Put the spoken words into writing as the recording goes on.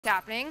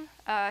Happening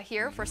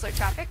here for slow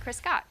traffic. Chris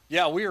Scott.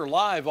 Yeah, we are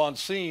live on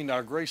scene.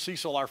 Grace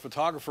Cecil, our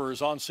photographer,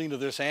 is on scene of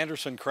this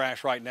Anderson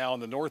crash right now in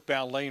the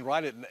northbound lane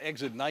right at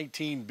exit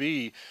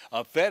 19B.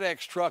 A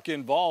FedEx truck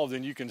involved,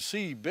 and you can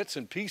see bits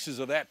and pieces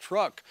of that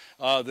truck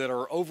that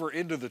are over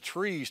into the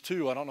trees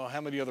too. I don't know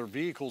how many other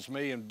vehicles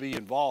may be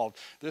involved.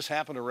 This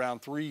happened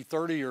around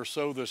 3:30 or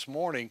so this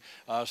morning,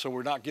 so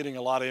we're not getting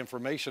a lot of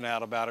information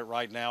out about it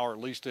right now, or at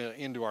least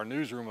into our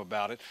newsroom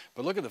about it.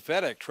 But look at the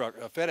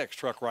FedEx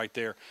truck right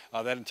there.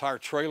 That entire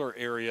trailer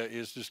area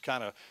is just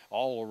kind of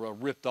all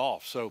ripped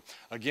off. So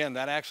again,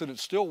 that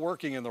accident's still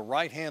working in the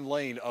right-hand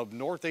lane of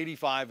North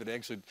 85 at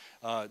exit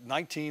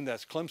 19.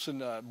 That's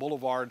Clemson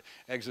Boulevard,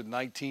 exit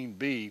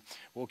 19B.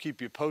 We'll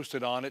keep you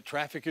posted on it.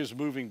 Traffic is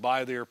moving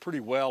by there pretty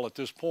well at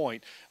this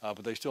point,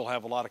 but they still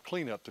have a lot of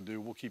cleanup to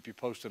do. We'll keep you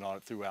posted on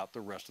it throughout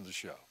the rest of the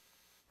show.